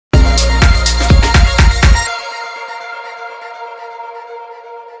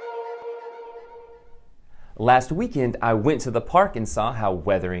Last weekend, I went to the park and saw how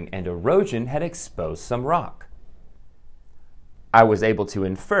weathering and erosion had exposed some rock. I was able to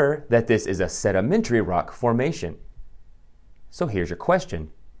infer that this is a sedimentary rock formation. So here's your question.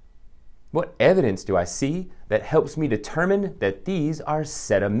 What evidence do I see that helps me determine that these are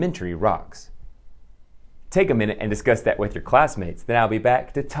sedimentary rocks? Take a minute and discuss that with your classmates, then I'll be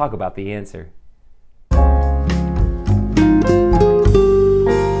back to talk about the answer.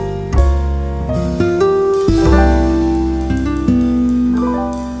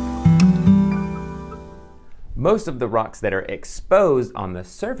 Most of the rocks that are exposed on the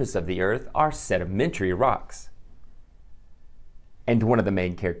surface of the earth are sedimentary rocks. And one of the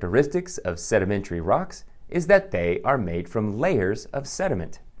main characteristics of sedimentary rocks is that they are made from layers of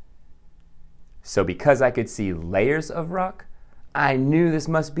sediment. So because I could see layers of rock, I knew this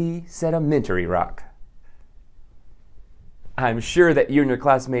must be sedimentary rock. I'm sure that you and your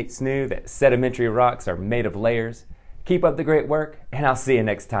classmates knew that sedimentary rocks are made of layers. Keep up the great work, and I'll see you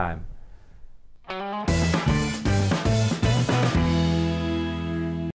next time.